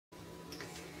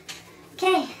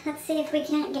Okay, let's see if we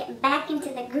can't get back into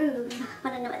the groove.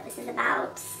 I don't know what this is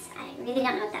about. I really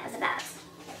don't know what that was about.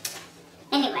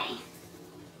 Anyway,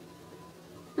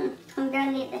 I'm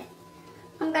gonna need the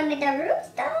roots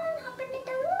done.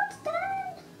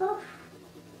 Oh.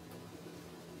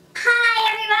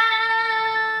 Hi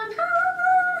everyone!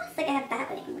 Oh, it's like I have bat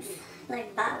wings.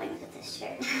 Like bat wings with this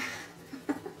shirt.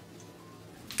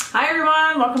 Hi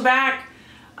everyone, welcome back.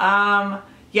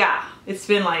 Yeah, it's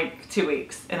been like 2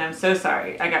 weeks and I'm so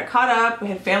sorry. I got caught up, we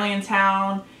had family in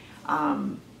town.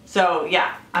 So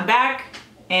yeah, I'm back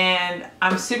and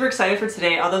I'm super excited for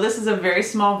today. Although this is a very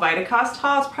small Vitacost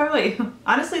haul, it's probably,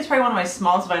 honestly, it's probably one of my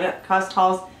smallest Vitacost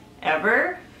hauls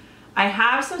ever. I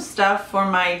have some stuff for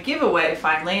my giveaway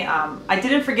finally. I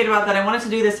didn't forget about that. I wanted to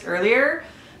do this earlier,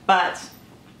 but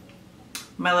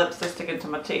my lips are sticking to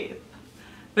my teeth.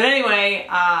 But anyway,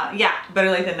 yeah, better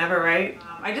late than never, right?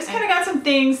 I just kind of got some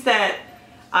things that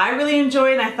I really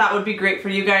enjoy and I thought would be great for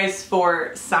you guys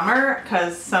for summer,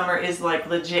 because summer is like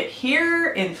legit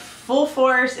here in full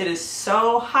force. It is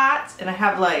so hot and I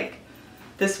have like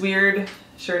this weird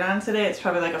shirt on today. It's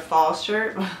probably like a fall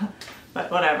shirt,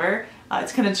 but whatever.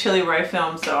 It's kind of chilly where I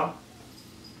film, so.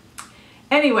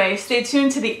 Anyway, stay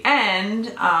tuned to the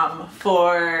end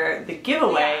for the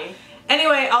giveaway. Yeah.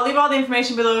 Anyway, I'll leave all the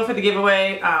information below for the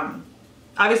giveaway.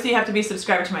 Obviously you have to be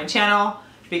subscribed to my channel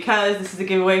because this is a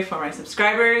giveaway for my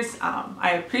subscribers.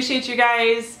 I appreciate you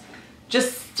guys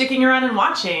just sticking around and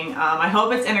watching. I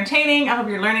hope it's entertaining. I hope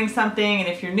you're learning something, and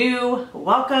if you're new,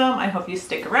 welcome. I hope you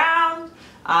stick around.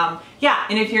 Yeah,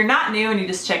 and if you're not new and you're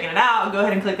just checking it out, go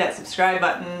ahead and click that subscribe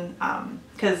button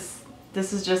because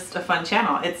this is just a fun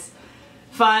channel. It's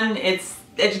fun, it's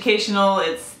educational,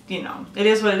 it's, you know, it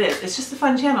is what it is. It's just a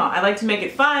fun channel. I like to make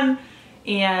it fun,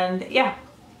 and yeah.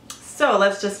 So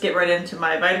let's just get right into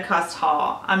my Vitacost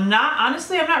haul.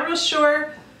 Honestly, I'm not real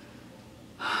sure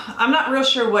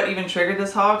what even triggered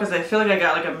this haul, because I feel like I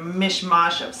got like a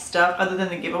mishmash of stuff other than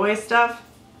the giveaway stuff.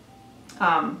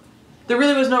 There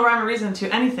really was no rhyme or reason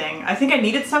to anything. I think I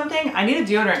needed something. I needed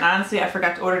deodorant. Honestly, I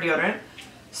forgot to order deodorant.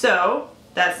 So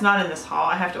that's not in this haul.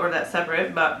 I have to order that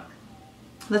separate, but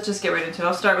let's just get right into it.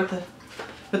 I'll start with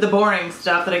the boring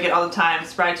stuff that I get all the time.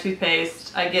 Spry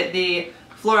toothpaste. I get the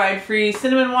fluoride-free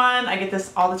cinnamon one. I get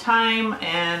this all the time,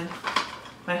 and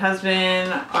my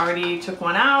husband already took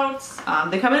one out.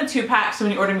 They come in a 2-pack, so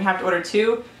when you order them, you have to order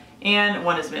 2, and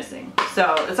one is missing.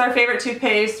 So it's our favorite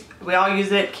toothpaste. We all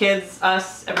use it, kids,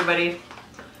 us, everybody.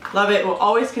 Love it. We'll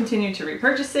always continue to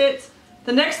repurchase it.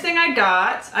 The next thing I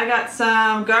got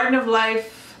some Garden of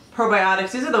Life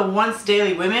probiotics. These are the once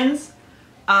daily women's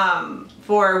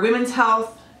for women's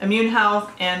health, immune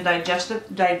health, and digestive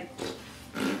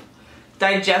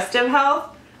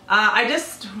health. I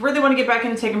just really want to get back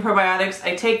into taking probiotics.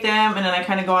 I take them and then I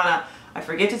kind of go on a I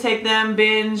forget to take them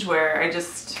binge where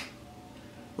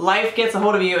life gets a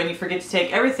hold of you and you forget to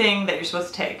take everything that you're supposed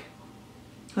to take,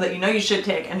 or that you know you should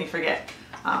take, and you forget.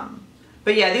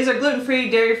 But yeah, these are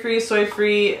gluten-free, dairy-free,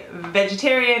 soy-free,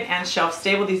 vegetarian, and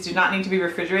shelf-stable. These do not need to be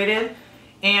refrigerated.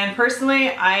 And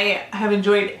personally, I have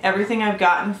enjoyed everything I've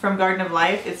gotten from Garden of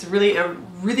Life. It's really a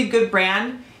really good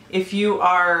brand if you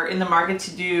are in the market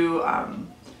to do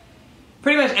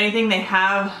pretty much anything. They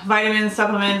have vitamins,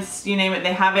 supplements, you name it,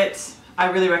 they have it. I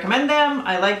really recommend them.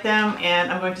 I like them,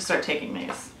 and I'm going to start taking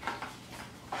these.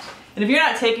 And if you're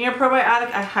not taking a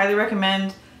probiotic, I highly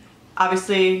recommend,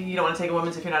 obviously you don't want to take a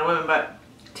woman's if you're not a woman, but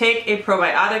take a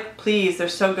probiotic, please. They're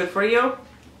so good for you.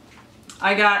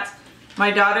 I got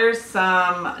my daughter's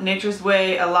some Nature's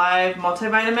Way Alive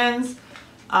multivitamins.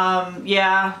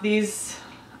 Yeah, these,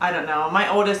 I don't know. My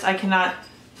oldest, I cannot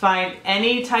find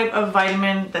any type of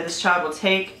vitamin that this child will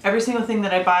take. Every single thing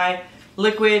that I buy,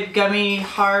 liquid, gummy,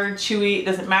 hard, chewy, it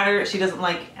doesn't matter. She doesn't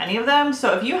like any of them.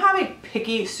 So if you have a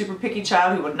picky, super picky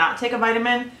child who would not take a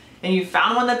vitamin and you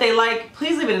found one that they like,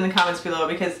 please leave it in the comments below,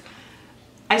 because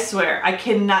I swear I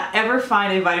cannot ever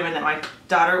find a vitamin that my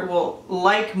daughter will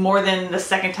like more than the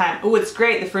second time. Oh, it's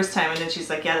great the first time, and then she's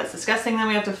like, yeah, that's disgusting. Then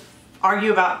we have to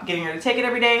argue about getting her to take it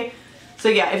every day. So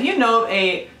yeah, if you know of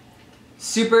a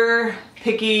super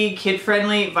picky,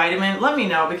 kid-friendly vitamin, let me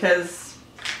know, because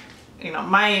you know,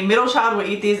 my middle child will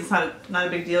eat these. It's not a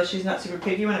big deal. She's not super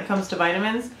picky when it comes to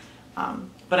vitamins,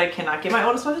 but I cannot get my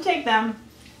oldest one to take them.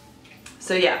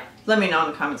 So yeah, let me know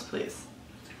in the comments, please.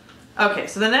 Okay,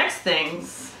 so the next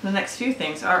few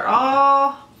things are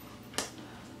all,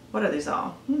 what are these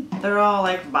all? They're all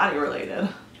like body related.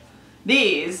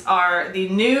 These are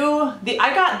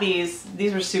I got these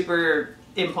were super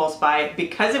impulse buy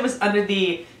because it was under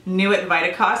the new at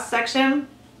Vitacost section,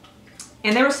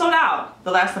 and they were sold out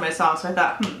the last time I saw them, so I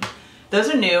thought, those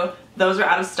are new, those are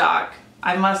out of stock.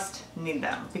 I must need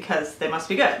them because they must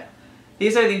be good.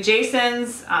 These are the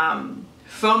Jason's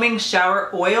foaming shower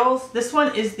oils. This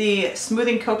one is the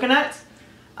smoothing coconut.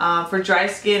 For dry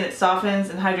skin, it softens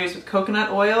and hydrates with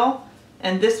coconut oil.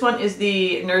 And this one is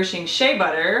the nourishing shea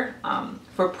butter.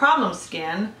 For problem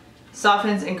skin,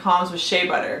 softens and calms with shea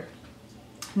butter.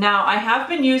 Now, I have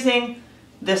been using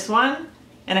this one,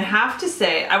 and I have to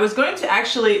say, I was going to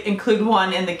actually include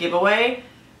one in the giveaway,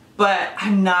 but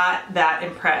I'm not that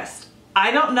impressed.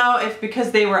 I don't know if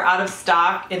because they were out of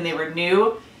stock and they were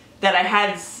new, that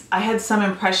I had some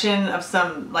impression of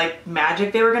some like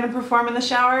magic they were going to perform in the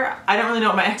shower. I don't really know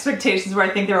what my expectations were. I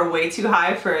think they were way too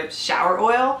high for shower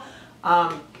oil.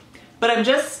 But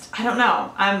I don't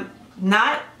know.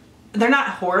 They're not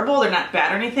horrible, they're not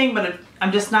bad or anything, but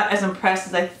I'm just not as impressed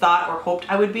as I thought or hoped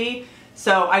I would be.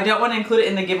 So I don't want to include it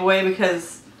in the giveaway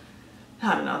because,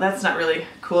 I don't know, that's not really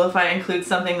cool if I include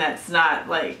something that's not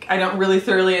like, I don't really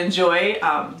thoroughly enjoy.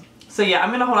 So yeah, I'm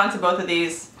going to hold on to both of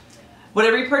these. Would I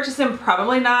repurchase them?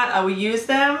 Probably not. I will use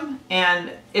them, and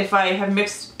if I have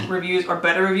mixed reviews or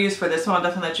better reviews for this one, I'll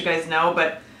definitely let you guys know.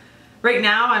 But right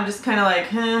now I'm just kind of like,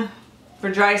 For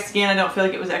dry skin, I don't feel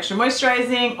like it was extra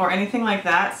moisturizing or anything like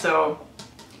that, so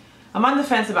I'm on the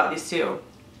fence about these two.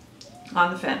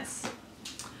 On the fence.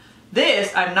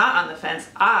 This, I'm not on the fence.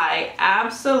 I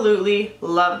absolutely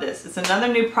love this. It's another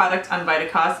new product on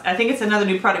Vitacost. I think it's another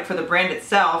new product for the brand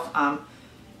itself.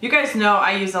 You guys know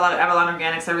I use a lot of Avalon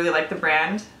Organics. I really like the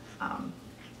brand.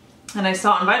 And I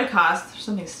saw on Vitacost, there's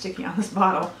something sticky on this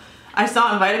bottle. I saw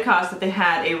on Vitacost that they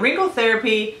had a wrinkle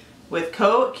therapy with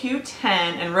CoQ10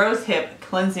 and rosehip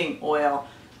cleansing oil.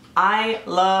 I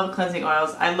love cleansing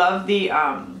oils. I love the,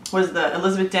 the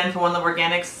Elizabeth Den for One Love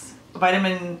Organics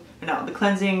vitamin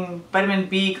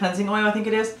B cleansing oil, I think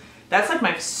it is. That's like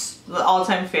my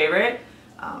all-time favorite.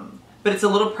 But it's a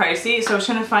little pricey, so I was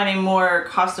trying to find a more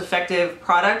cost-effective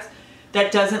product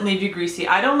that doesn't leave you greasy.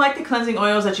 I don't like the cleansing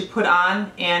oils that you put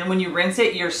on and when you rinse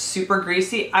it, you're super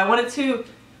greasy. I want it to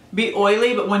be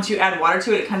oily, but once you add water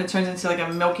to it, it kind of turns into like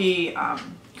a milky,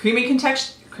 creamy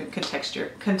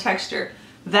contexture.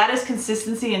 That is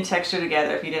consistency and texture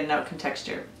together, if you didn't know,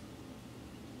 contexture.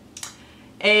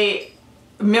 A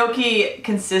milky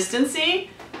consistency,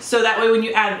 so that way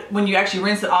when you actually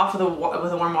rinse it off with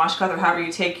a warm washcloth or however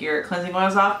you take your cleansing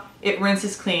oils off, it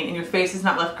rinses clean and your face is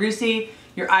not left greasy,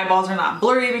 your eyeballs are not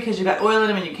blurry because you got oil in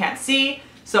them and you can't see.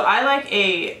 So I like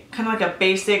a kind of like a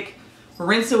basic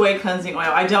rinse away cleansing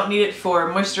oil. I don't need it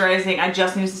for moisturizing. I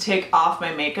just need it to take off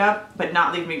my makeup but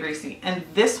not leave me greasy. And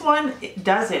this one, it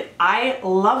does it. I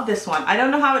love this one. I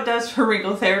don't know how it does for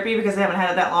wrinkle therapy because I haven't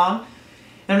had it that long.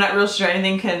 And I'm not real sure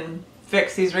anything can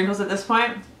fix these wrinkles at this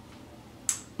point.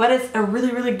 But it's a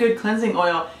really, really good cleansing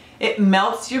oil. It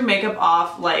melts your makeup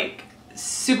off like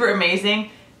super amazing.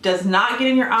 Does not get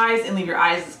in your eyes and leave your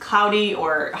eyes cloudy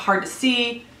or hard to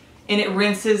see. And it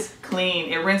rinses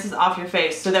clean. It rinses off your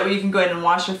face, so that way you can go ahead and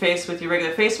wash your face with your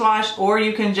regular face wash, or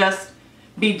you can just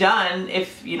be done.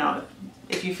 If you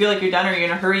feel like you're done or you're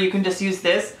in a hurry, you can just use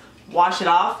this, wash it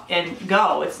off, and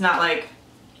go. It's not like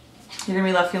you're gonna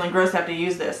be left feeling gross after you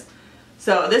use this.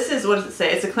 So this is, what does it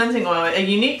say? It's a cleansing oil. A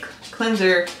unique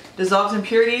cleanser dissolves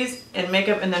impurities in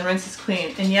makeup and then rinses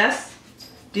clean. And yes,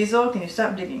 Diesel, can you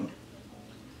stop digging?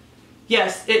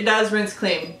 Yes, it does rinse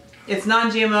clean. It's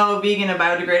non-GMO, vegan, and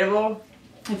biodegradable.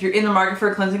 If you're in the market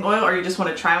for a cleansing oil or you just want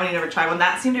to try one, you never tried one,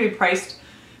 that seemed to be priced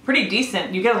pretty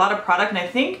decent. You get a lot of product, and I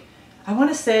think, I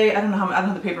want to say, I don't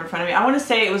have the paper in front of me. I want to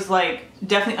say it was like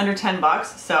definitely under 10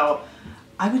 bucks, so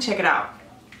I would check it out.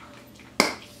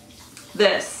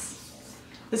 This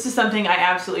is something I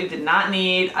absolutely did not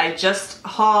need. I just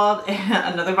hauled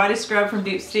another body scrub from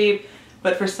Deep Steep.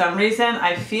 But for some reason,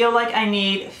 I feel like I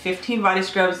need 15 body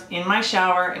scrubs in my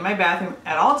shower, in my bathroom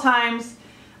at all times,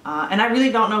 and I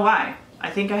really don't know why. I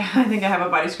think I have a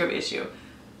body scrub issue.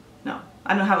 No,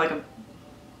 I don't have like a.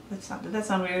 Did that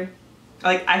sound weird?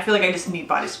 Like, I feel like I just need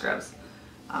body scrubs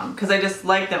because I just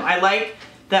like them. I like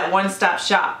that one-stop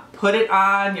shop. Put it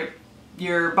on,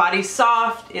 your body's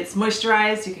soft, it's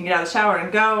moisturized, you can get out of the shower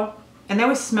and go, and they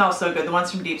always smell so good. The ones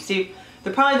from Deep Steep,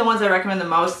 they're probably the ones I recommend the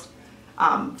most.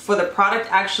 For the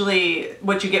product, actually,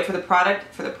 what you get for the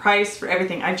product, for the price, for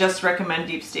everything, I just recommend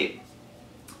Deep Steep.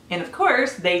 And of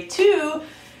course, they too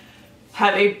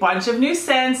have a bunch of new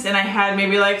scents, and I had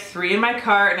maybe like 3 in my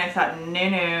cart, and I thought, no,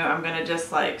 I'm gonna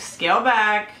just like scale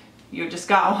back. You just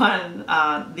got one,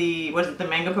 the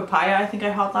mango papaya I think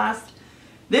I hauled last.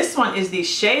 This one is the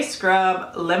Shea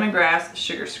Scrub Lemongrass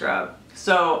Sugar Scrub.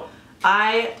 So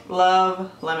I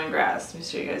love lemongrass. Let me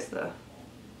show you guys you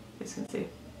guys can see.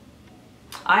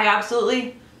 I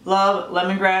absolutely love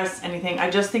lemongrass anything. I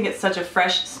just think it's such a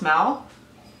fresh smell.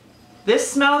 This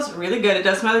smells really good. It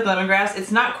does smell like lemongrass.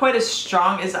 It's not quite as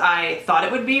strong as I thought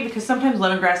it would be because sometimes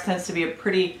lemongrass tends to be a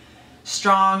pretty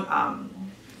strong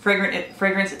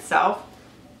fragrance itself.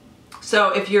 So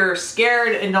if you're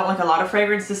scared and don't like a lot of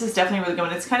fragrance, this is definitely really good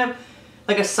one. It's kind of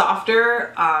like a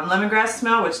softer lemongrass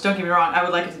smell, which don't get me wrong, I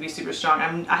would like it to be super strong.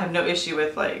 I have no issue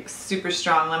with like super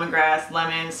strong lemongrass,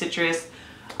 lemon, citrus.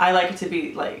 I like it to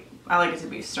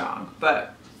be strong,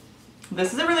 but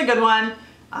this is a really good one.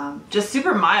 Just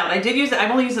super mild.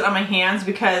 I've only used it on my hands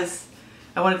because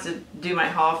I wanted to do my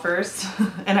haul first.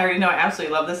 And I already know I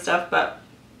absolutely love this stuff, but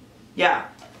yeah.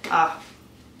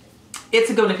 It's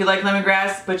a good one if you like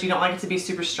lemongrass, but you don't like it to be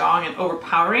super strong and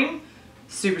overpowering.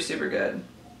 Super, super good.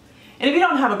 And if you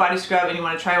don't have a body scrub and you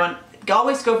want to try one,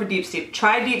 always go for deep steep.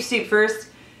 Try deep steep first,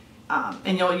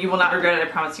 and you will not regret it, I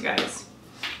promise you guys.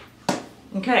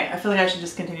 Okay, I feel like I should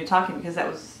just continue talking because that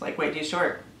was like way too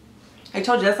short. I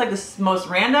told you that's like the most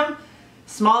random,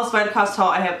 smallest Vitacost haul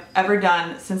I have ever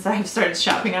done since I've started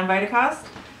shopping on Vitacost.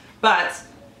 But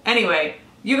anyway,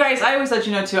 you guys, I always let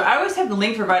you know too, I always have the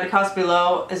link for Vitacost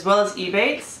below as well as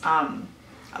Ebates.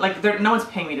 Like no one's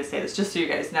paying me to say this, just so you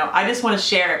guys know. I just want to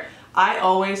share, I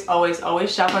always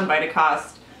shop on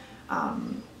Vitacost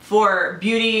for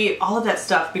beauty, all of that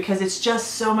stuff, because it's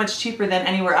just so much cheaper than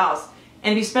anywhere else.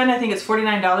 And if you spend, I think it's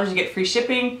 $49, you get free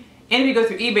shipping. And if you go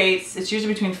through Ebates, it's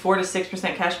usually between 4 to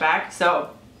 6% cash back. So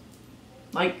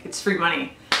like it's free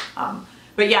money.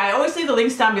 But yeah, I always leave the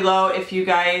links down below if you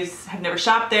guys have never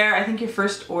shopped there. I think your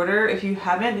first order, if you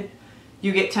haven't,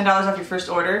 you get $10 off your first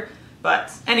order.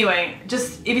 But anyway,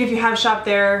 just even if you have shopped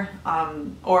there,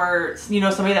 or you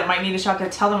know somebody that might need to shop there,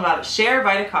 tell them about it. Share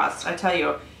Vitacost. I tell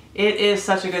you, it is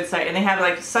such a good site, and they have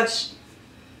like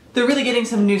they're really getting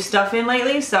some new stuff in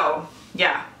lately. So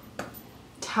yeah,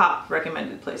 top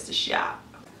recommended place to shop.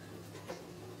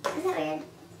 Isn't that weird?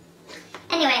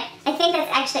 Anyway, I think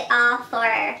that's actually all for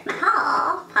my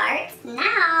haul part.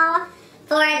 Now,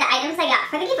 for the items I got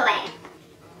for the giveaway.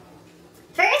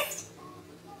 First,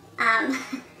 I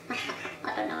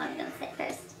don't know what I'm going to say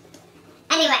first.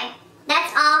 Anyway,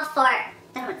 that's all for, I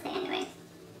don't want to say anyway.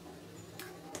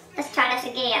 Let's try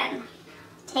this again.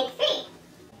 Take 3.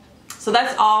 So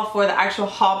that's all for the actual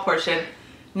haul portion.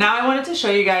 Now I wanted to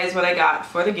show you guys what I got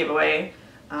for the giveaway.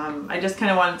 I just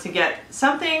kind of wanted to get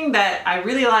something that I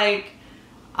really like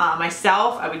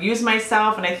myself, I would use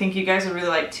myself, and I think you guys would really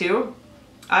like too.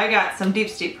 I got some Deep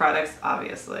Steep products,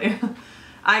 obviously.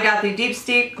 I got the Deep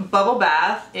Steep Bubble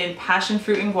Bath in Passion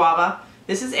Fruit and Guava.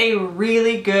 This is a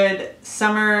really good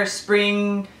summer,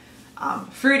 spring,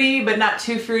 fruity but not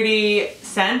too fruity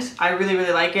scent. I really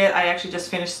like it. I actually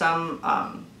just finished some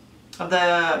of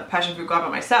the Passion Fruit Guava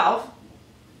myself.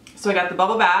 So I got the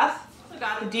Bubble Bath. I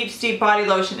got the Deep Steep Body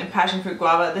Lotion in Passion Fruit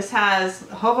Guava. This has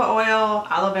jojoba oil,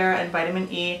 aloe vera, and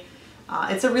vitamin E.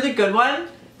 It's a really good one.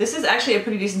 This is actually a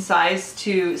pretty decent size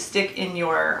to stick in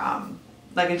your,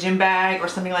 like a gym bag or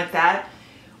something like that.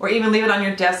 Or even leave it on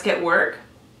your desk at work.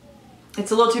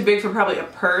 It's a little too big for probably a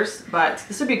purse, but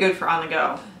this would be good for on the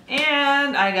go.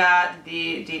 And I got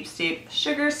the Deep Steep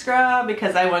Sugar Scrub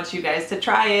because I want you guys to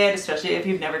try it, especially if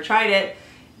you've never tried it.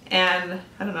 And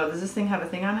I don't know, does this thing have a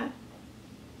thing on it?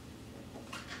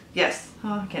 Yes.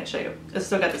 Oh, I can't show you. It's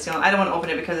still got the seal on. I don't want to open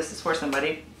it because this is for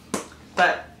somebody.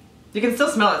 But you can still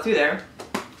smell it through there.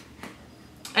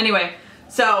 Anyway,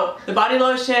 so the body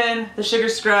lotion, the sugar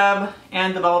scrub,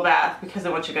 and the bubble bath because I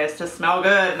want you guys to smell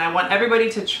good. And I want everybody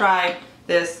to try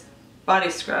this body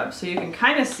scrub so you can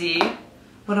kind of see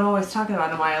what I'm always talking about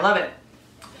and why I love it.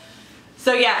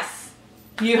 So yes,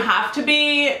 you have to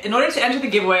be, in order to enter the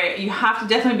giveaway, you have to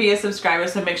definitely be a subscriber.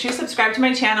 So make sure you subscribe to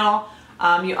my channel.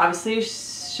 You obviously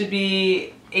should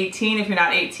be 18. If you're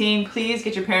not 18, please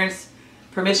get your parents'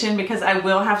 permission because I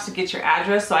will have to get your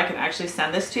address so I can actually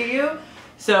send this to you.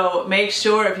 So make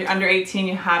sure if you're under 18,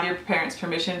 you have your parents'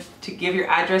 permission to give your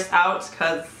address out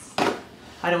because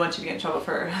I don't want you to get in trouble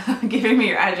for giving me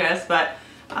your address. But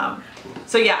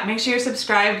so yeah, make sure you're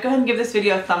subscribed. Go ahead and give this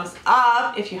video a thumbs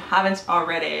up if you haven't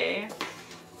already.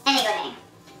 Anyway,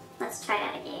 let's try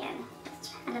that again.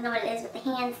 I don't know what it is with the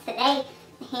hands today.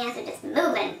 The hands are just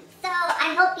moving. So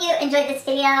I hope you enjoyed this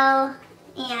video, and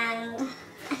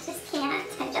I just can't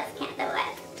do it. Just can't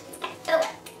do it.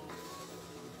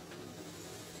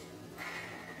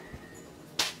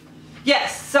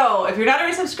 Yes, so if you're not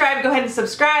already subscribed, go ahead and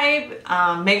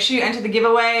subscribe. Make sure you enter the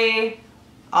giveaway.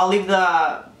 I'll leave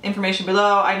the information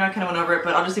below. I know I kind of went over it,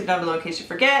 but I'll just leave it down below in case you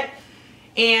forget.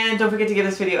 And don't forget to give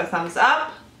this video a thumbs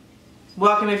up.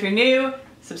 Welcome if you're new.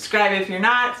 Subscribe if you're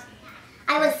not.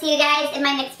 I will see you guys in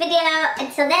my next video.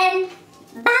 Until then,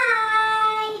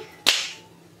 bye!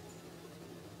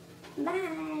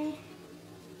 Bye!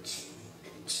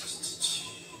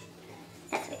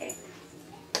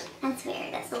 That's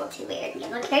weird. That's a little too weird. Getting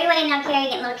a little carried away now, Carrie.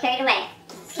 Getting a little carried away.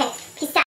 Okay, peace out.